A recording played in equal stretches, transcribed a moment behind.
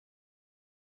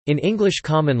In English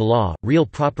common law, real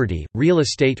property, real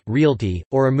estate, realty,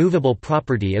 or immovable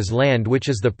property is land which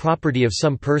is the property of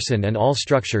some person and all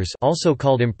structures also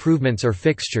called improvements or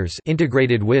fixtures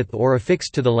integrated with or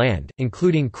affixed to the land,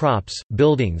 including crops,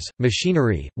 buildings,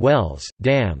 machinery, wells,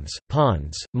 dams,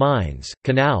 ponds, mines,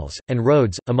 canals, and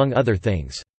roads, among other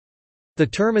things. The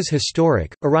term is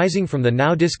historic, arising from the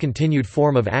now discontinued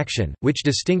form of action, which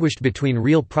distinguished between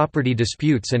real property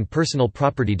disputes and personal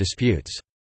property disputes.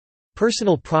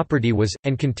 Personal property was,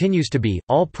 and continues to be,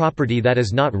 all property that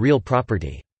is not real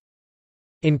property.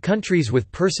 In countries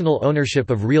with personal ownership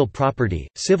of real property,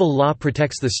 civil law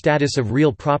protects the status of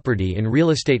real property in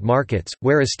real estate markets,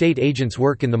 where estate agents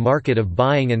work in the market of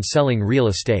buying and selling real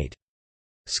estate.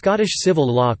 Scottish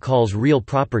civil law calls real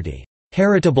property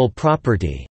heritable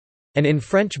property, and in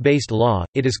French-based law,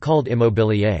 it is called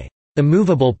immobilier,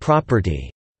 immovable property.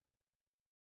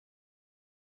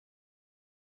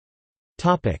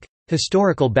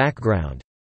 Historical background.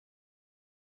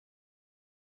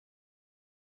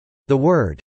 The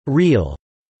word «real»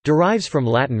 derives from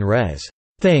Latin res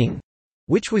thing,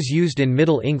 which was used in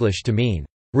Middle English to mean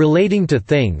 «relating to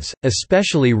things,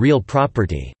 especially real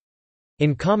property».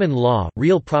 In common law,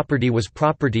 real property was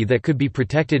property that could be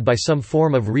protected by some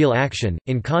form of real action,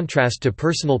 in contrast to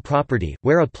personal property,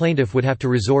 where a plaintiff would have to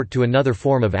resort to another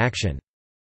form of action.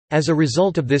 As a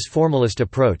result of this formalist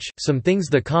approach, some things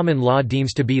the common law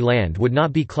deems to be land would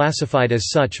not be classified as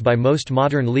such by most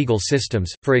modern legal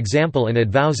systems. For example, in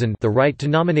advowson, the right to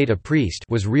nominate a priest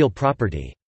was real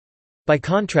property. By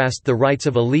contrast, the rights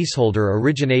of a leaseholder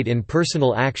originate in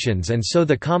personal actions, and so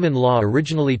the common law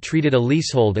originally treated a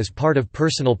leasehold as part of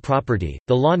personal property.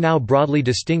 The law now broadly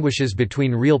distinguishes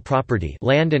between real property,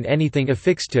 land and anything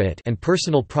affixed to it, and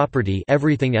personal property,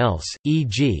 everything else,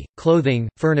 e.g., clothing,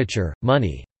 furniture,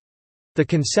 money. The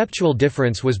conceptual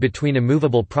difference was between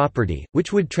immovable property,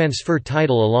 which would transfer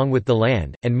title along with the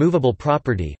land, and movable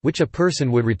property, which a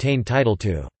person would retain title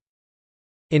to.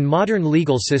 In modern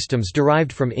legal systems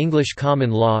derived from English common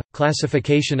law,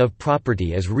 classification of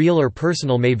property as real or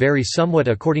personal may vary somewhat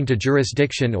according to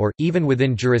jurisdiction or, even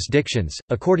within jurisdictions,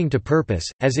 according to purpose,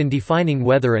 as in defining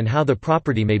whether and how the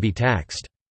property may be taxed.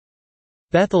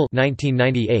 Bethel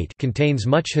 1998 contains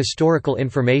much historical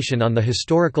information on the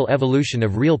historical evolution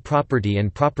of real property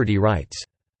and property rights.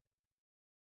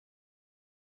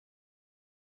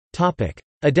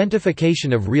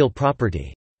 Identification of real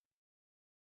property.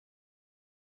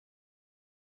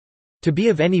 To be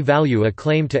of any value, a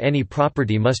claim to any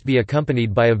property must be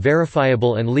accompanied by a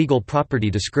verifiable and legal property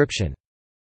description.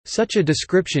 Such a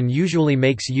description usually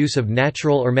makes use of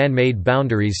natural or man-made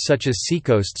boundaries such as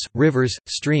seacoasts, rivers,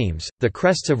 streams, the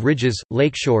crests of ridges,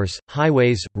 lakeshores,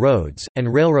 highways, roads,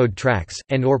 and railroad tracks,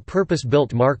 and or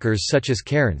purpose-built markers such as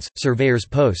cairns, surveyors'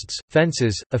 posts,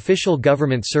 fences, official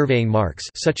government surveying marks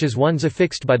such as ones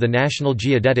affixed by the National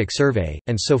Geodetic Survey,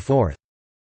 and so forth.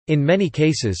 In many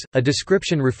cases, a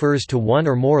description refers to one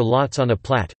or more lots on a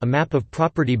plat, a map of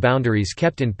property boundaries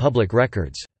kept in public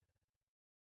records.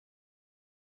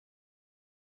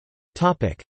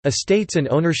 Estates and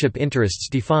ownership interests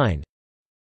defined.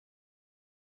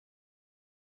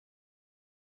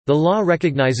 The law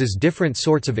recognizes different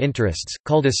sorts of interests,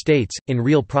 called estates, in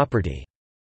real property.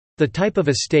 The type of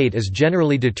estate is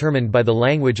generally determined by the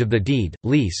language of the deed,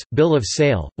 lease, bill of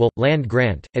sale, will, land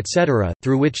grant, etc.,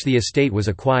 through which the estate was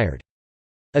acquired.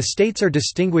 Estates are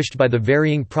distinguished by the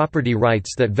varying property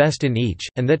rights that vest in each,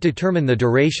 and that determine the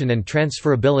duration and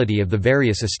transferability of the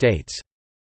various estates.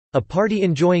 A party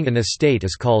enjoying an estate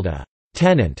is called a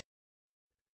tenant.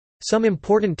 Some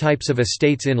important types of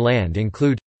estates in land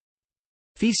include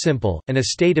fee simple, an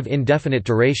estate of indefinite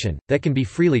duration, that can be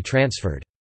freely transferred.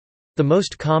 The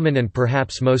most common and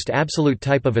perhaps most absolute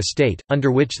type of estate,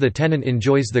 under which the tenant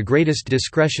enjoys the greatest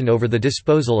discretion over the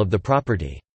disposal of the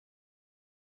property.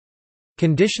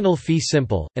 Conditional fee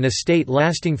simple, an estate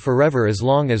lasting forever as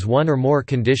long as one or more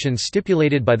conditions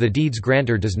stipulated by the deed's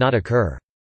grantor does not occur.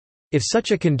 If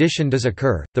such a condition does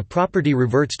occur, the property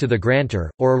reverts to the grantor,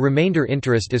 or a remainder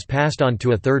interest is passed on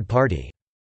to a third party.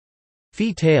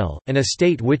 Fee tail, an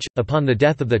estate which, upon the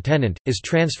death of the tenant, is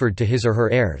transferred to his or her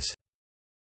heirs.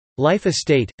 Life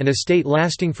estate, an estate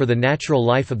lasting for the natural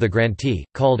life of the grantee,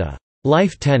 called a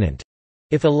life tenant.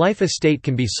 If a life estate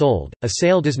can be sold, a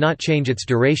sale does not change its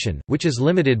duration, which is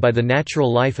limited by the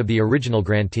natural life of the original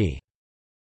grantee.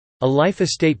 A life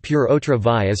estate pure autre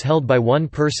vie is held by one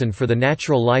person for the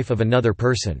natural life of another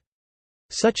person.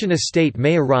 Such an estate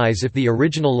may arise if the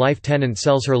original life tenant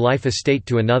sells her life estate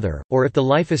to another, or if the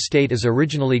life estate is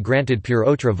originally granted pure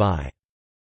autre vie.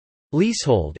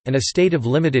 Leasehold, an estate of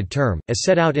limited term, as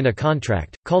set out in a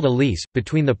contract, called a lease,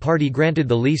 between the party granted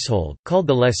the leasehold, called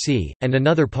the lessee, and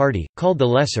another party, called the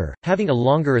lessor, having a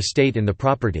longer estate in the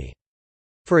property.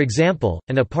 For example,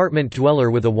 an apartment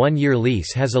dweller with a 1-year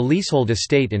lease has a leasehold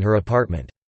estate in her apartment.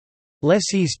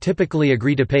 Lessees typically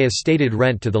agree to pay a stated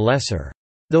rent to the lessor.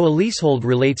 Though a leasehold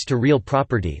relates to real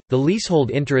property, the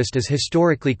leasehold interest is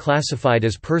historically classified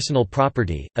as personal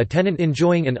property. A tenant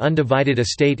enjoying an undivided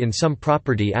estate in some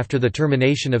property after the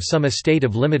termination of some estate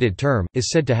of limited term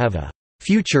is said to have a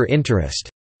future interest.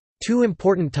 Two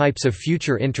important types of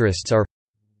future interests are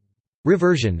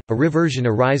reversion. A reversion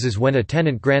arises when a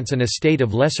tenant grants an estate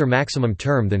of lesser maximum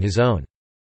term than his own.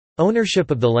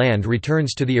 Ownership of the land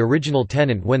returns to the original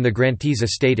tenant when the grantee's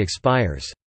estate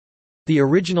expires. The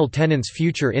original tenant's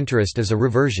future interest is a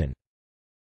reversion.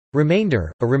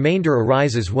 Remainder. A remainder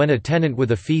arises when a tenant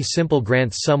with a fee simple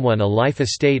grants someone a life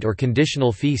estate or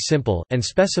conditional fee simple, and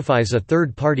specifies a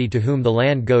third party to whom the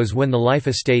land goes when the life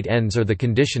estate ends or the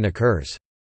condition occurs.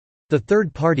 The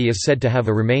third party is said to have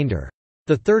a remainder.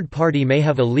 The third party may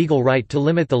have a legal right to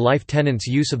limit the life tenant's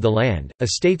use of the land.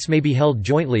 Estates may be held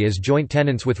jointly as joint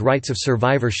tenants with rights of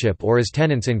survivorship or as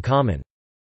tenants in common.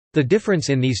 The difference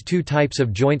in these two types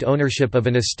of joint ownership of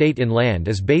an estate in land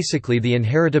is basically the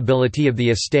inheritability of the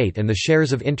estate and the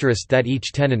shares of interest that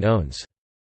each tenant owns.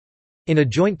 In a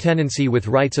joint tenancy with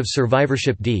rights of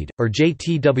survivorship deed, or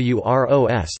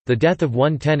JTWROS, the death of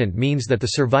one tenant means that the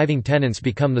surviving tenants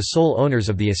become the sole owners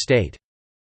of the estate.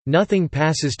 Nothing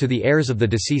passes to the heirs of the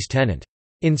deceased tenant.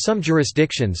 In some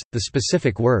jurisdictions, the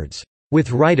specific words,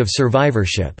 "with right of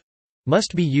survivorship,"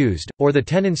 must be used, or the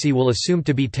tenancy will assume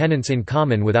to be tenants in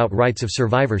common without rights of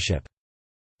survivorship.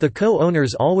 The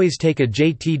co-owners always take a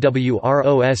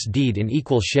JTWROS deed in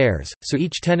equal shares, so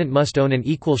each tenant must own an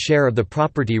equal share of the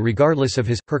property regardless of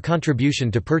his/her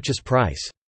contribution to purchase price.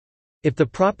 If the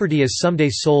property is someday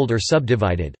sold or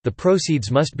subdivided, the proceeds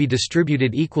must be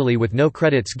distributed equally with no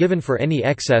credits given for any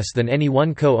excess than any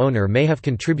one co-owner may have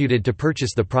contributed to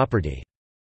purchase the property.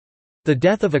 The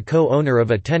death of a co-owner of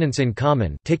a tenants in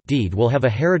common deed will have a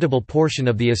heritable portion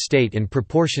of the estate in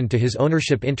proportion to his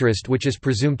ownership interest, which is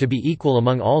presumed to be equal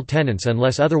among all tenants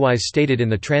unless otherwise stated in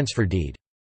the transfer deed.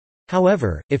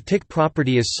 However, if TIC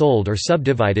property is sold or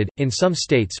subdivided, in some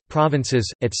states,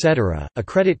 provinces, etc., a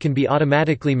credit can be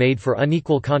automatically made for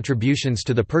unequal contributions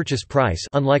to the purchase price,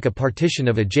 unlike a partition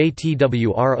of a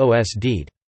JTWROS deed.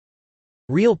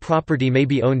 Real property may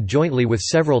be owned jointly with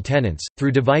several tenants,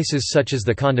 through devices such as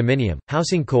the condominium,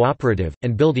 housing cooperative,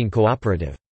 and building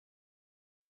cooperative.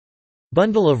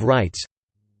 Bundle of rights.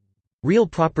 Real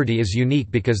property is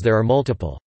unique because there are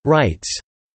multiple rights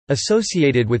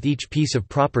associated with each piece of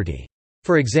property.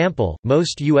 For example,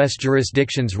 most U.S.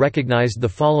 jurisdictions recognized the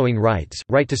following rights: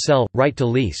 right to sell, right to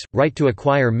lease, right to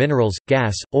acquire minerals,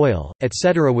 gas, oil,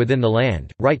 etc. within the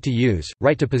land, right to use,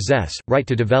 right to possess, right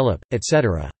to develop,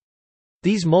 etc.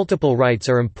 These multiple rights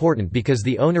are important because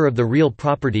the owner of the real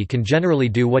property can generally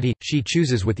do what he/she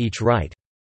chooses with each right.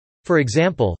 For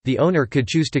example, the owner could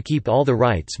choose to keep all the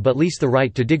rights but lease the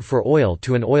right to dig for oil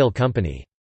to an oil company.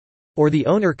 Or the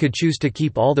owner could choose to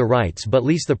keep all the rights but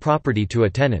lease the property to a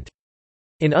tenant.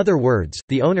 In other words,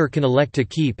 the owner can elect to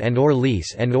keep and/or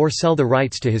lease and/or sell the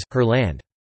rights to his/her land.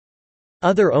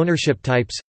 Other ownership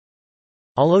types.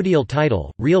 Allodial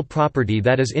title, real property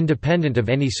that is independent of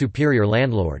any superior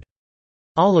landlord.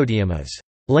 Allodium is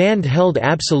land held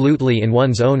absolutely in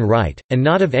one's own right, and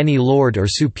not of any lord or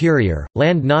superior,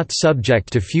 land not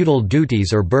subject to feudal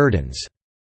duties or burdens.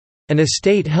 An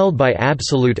estate held by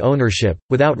absolute ownership,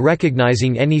 without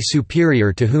recognizing any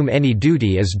superior to whom any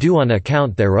duty is due on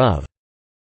account thereof.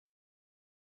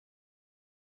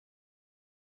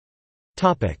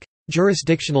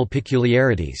 Jurisdictional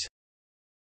peculiarities.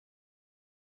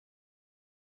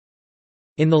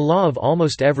 In the law of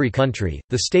almost every country,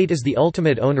 the state is the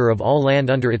ultimate owner of all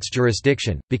land under its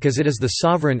jurisdiction, because it is the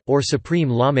sovereign, or supreme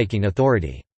lawmaking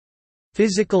authority.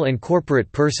 Physical and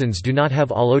corporate persons do not have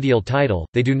allodial title,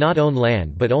 they do not own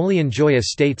land but only enjoy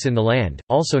estates in the land,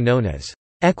 also known as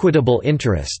equitable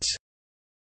interests.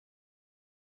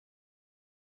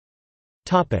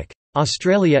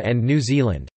 Australia and New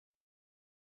Zealand.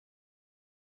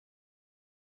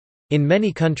 In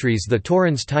many countries the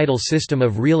Torrens title system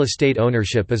of real estate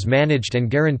ownership is managed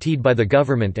and guaranteed by the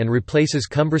government and replaces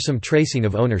cumbersome tracing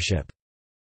of ownership.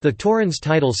 The Torrens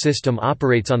title system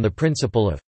operates on the principle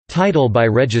of title by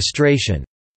registration,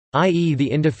 i.e.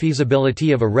 the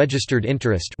indefeasibility of a registered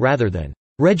interest rather than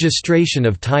registration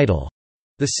of title.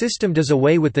 The system does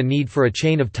away with the need for a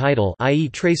chain of title, i.e.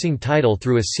 tracing title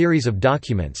through a series of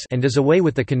documents, and does away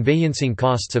with the conveyancing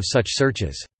costs of such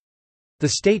searches. The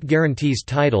state guarantees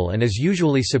title and is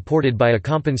usually supported by a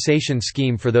compensation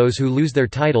scheme for those who lose their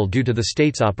title due to the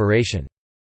state's operation.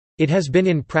 It has been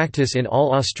in practice in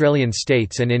all Australian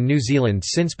states and in New Zealand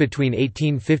since between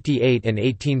 1858 and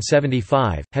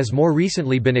 1875, has more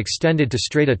recently been extended to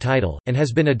strata title, and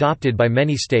has been adopted by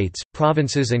many states,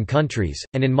 provinces and countries,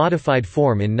 and in modified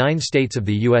form in 9 states of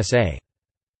the USA.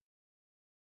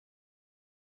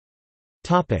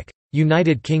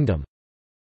 United Kingdom.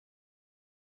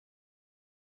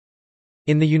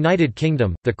 In the United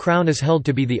Kingdom, the Crown is held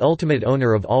to be the ultimate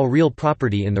owner of all real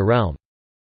property in the realm.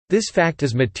 This fact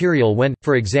is material when,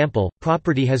 for example,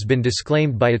 property has been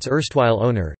disclaimed by its erstwhile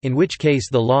owner, in which case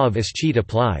the law of escheat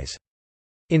applies.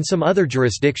 In some other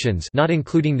jurisdictions, not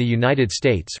including the United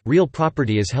States, real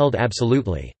property is held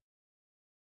absolutely.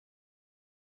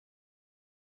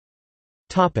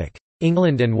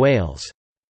 England and Wales.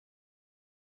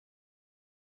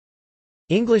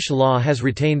 English law has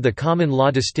retained the common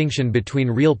law distinction between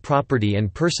real property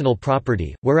and personal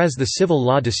property, whereas the civil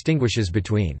law distinguishes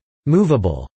between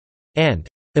movable and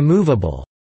immovable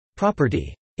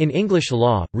property. In English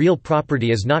law, real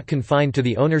property is not confined to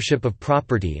the ownership of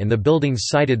property and the buildings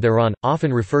sited thereon,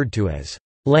 often referred to as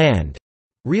land.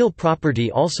 Real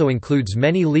property also includes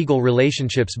many legal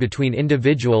relationships between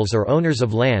individuals or owners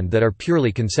of land that are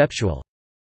purely conceptual.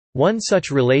 One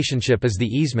such relationship is the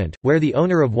easement, where the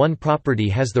owner of one property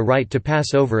has the right to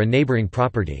pass over a neighboring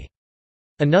property.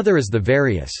 Another is the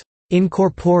various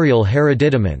incorporeal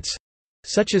hereditament,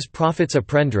 such as profits a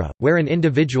prendra, where an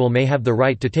individual may have the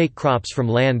right to take crops from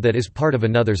land that is part of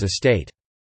another's estate.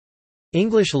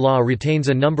 English law retains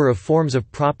a number of forms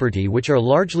of property which are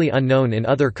largely unknown in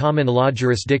other common law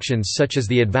jurisdictions such as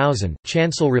the advowson,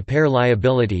 chancel repair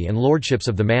liability and lordships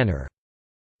of the manor.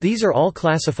 These are all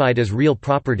classified as real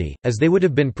property, as they would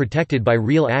have been protected by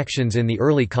real actions in the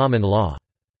early common law.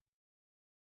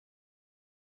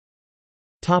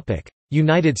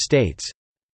 United States.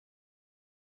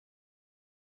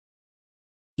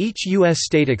 Each U.S.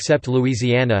 state except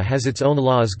Louisiana has its own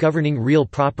laws governing real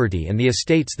property and the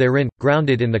estates therein,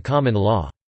 grounded in the common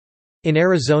law. In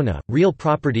Arizona, real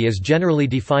property is generally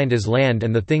defined as land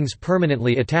and the things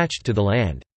permanently attached to the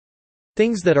land.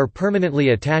 Things that are permanently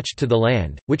attached to the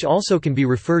land, which also can be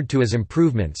referred to as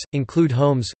improvements, include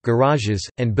homes, garages,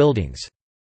 and buildings.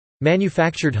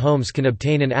 Manufactured homes can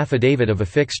obtain an affidavit of a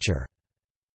fixture.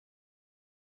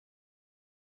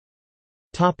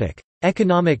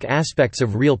 Economic aspects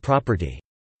of real property.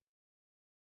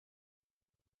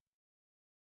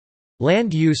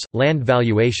 Land use, land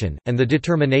valuation, and the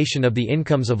determination of the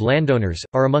incomes of landowners,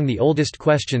 are among the oldest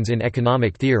questions in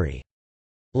economic theory.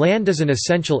 Land is an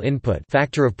essential input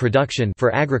factor of production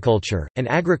for agriculture, and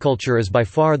agriculture is by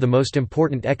far the most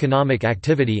important economic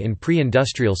activity in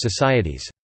pre-industrial societies.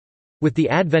 With the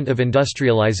advent of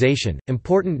industrialization,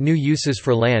 important new uses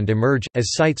for land emerge,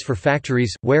 as sites for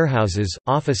factories, warehouses,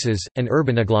 offices, and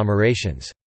urban agglomerations.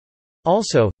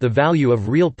 Also, the value of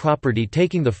real property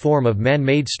taking the form of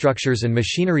man-made structures and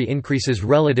machinery increases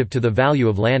relative to the value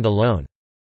of land alone.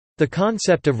 The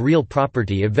concept of real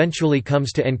property eventually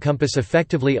comes to encompass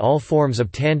effectively all forms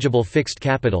of tangible fixed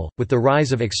capital. With the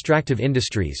rise of extractive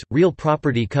industries, real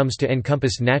property comes to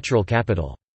encompass natural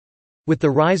capital. With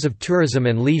the rise of tourism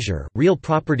and leisure, real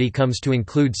property comes to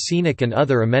include scenic and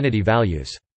other amenity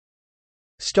values.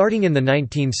 Starting in the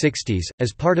 1960s,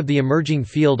 as part of the emerging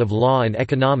field of law and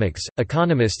economics,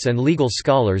 economists and legal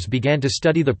scholars began to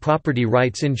study the property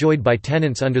rights enjoyed by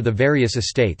tenants under the various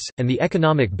estates, and the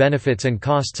economic benefits and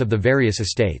costs of the various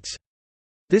estates.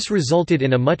 This resulted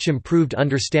in a much improved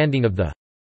understanding of the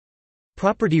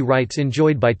property rights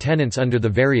enjoyed by tenants under the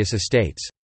various estates.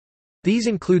 These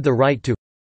include the right to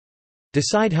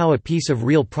decide how a piece of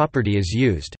real property is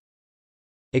used,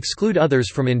 exclude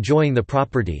others from enjoying the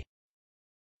property,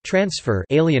 transfer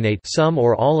alienate some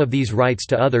or all of these rights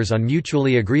to others on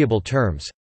mutually agreeable terms,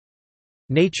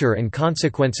 nature and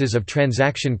consequences of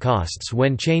transaction costs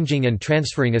when changing and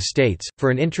transferring estates.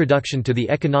 For an introduction to the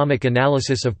economic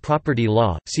analysis of property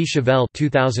law, see Chevelle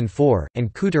 2004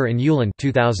 and Cooter and Ulan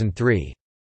 2003.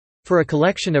 For a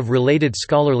collection of related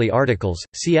scholarly articles,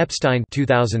 see Epstein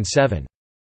 2007.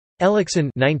 Ellickson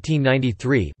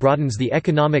 1993 broadens the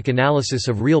economic analysis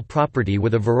of real property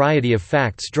with a variety of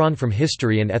facts drawn from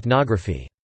history and ethnography.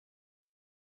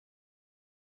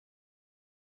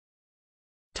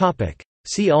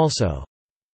 See also: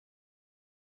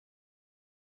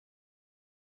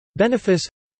 benefice,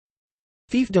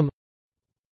 fiefdom,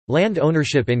 land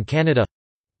ownership in Canada,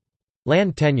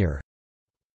 land tenure,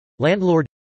 landlord,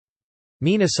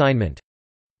 mean assignment,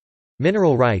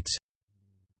 mineral rights,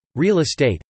 real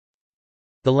estate,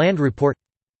 the Land Report.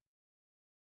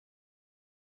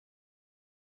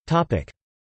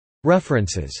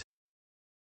 References.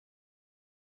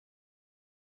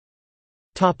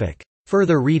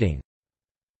 Further reading.